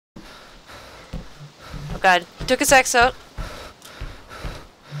God. Took his axe out.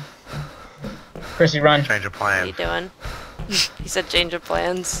 Chrissy, run. Change of What are you plans. doing? He said change of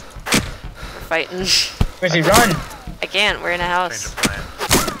plans. We're fighting. Chrissy, run. I can't. We're in a Change house. of plans.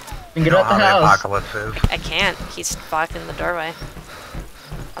 And You get know out the how the house. apocalypse is. I can't. He's blocking the doorway.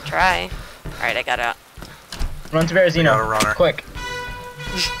 I'll try. Alright, I got out. Run to We got a Verrazino. runner. Quick.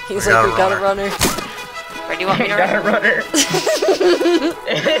 He's We like, got a we got a runner. runner. Where do you want me We to got a run? runner.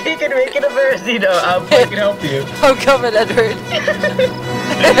 He can make it a Verrazino. I'll fucking help you. I'm coming, Edward.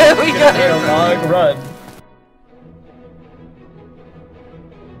 We got It's a it. long run.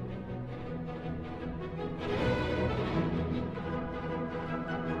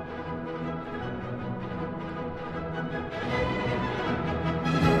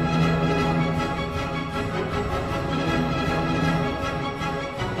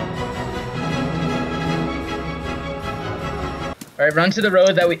 Alright, run to the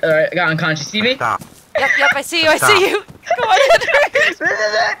road that we got unconscious. See me? Stop. Yep, I see you, I Stop. see you. Come on, Edward. This is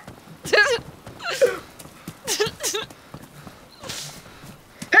it!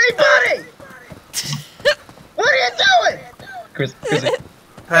 Hey, buddy! What are you doing? Chrissy.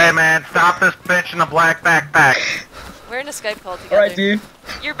 Hey man, stop this bitch in the black backpack. We're in a Skype call together. Alright, dude.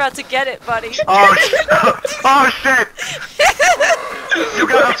 You're about to get it, buddy. Oh shit! Oh shit! You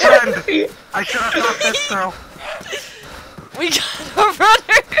got a friend! I should have thought this through. We got a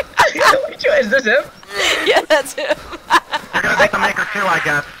runner. Which one? Is this him? Yeah, that's him. You're gonna take the maker too, I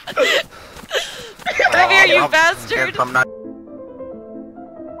guess. Come here, you I'll bastard. get some nut-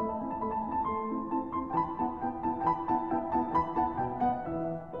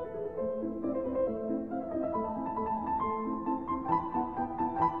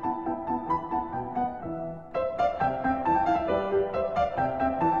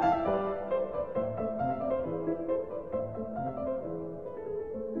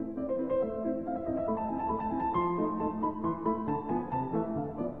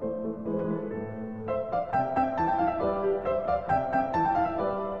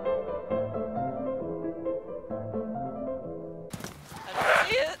 I don't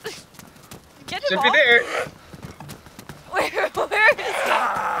see it. Get him Should off. be there. Where is he?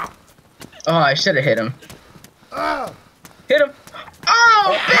 Oh, I should have hit him. Hit him.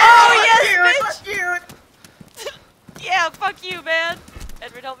 Oh, bitch! Oh, yes, Fuck you! Yeah, fuck you, man.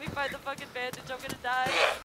 Edward, help me find the fucking bandage. I'm gonna die.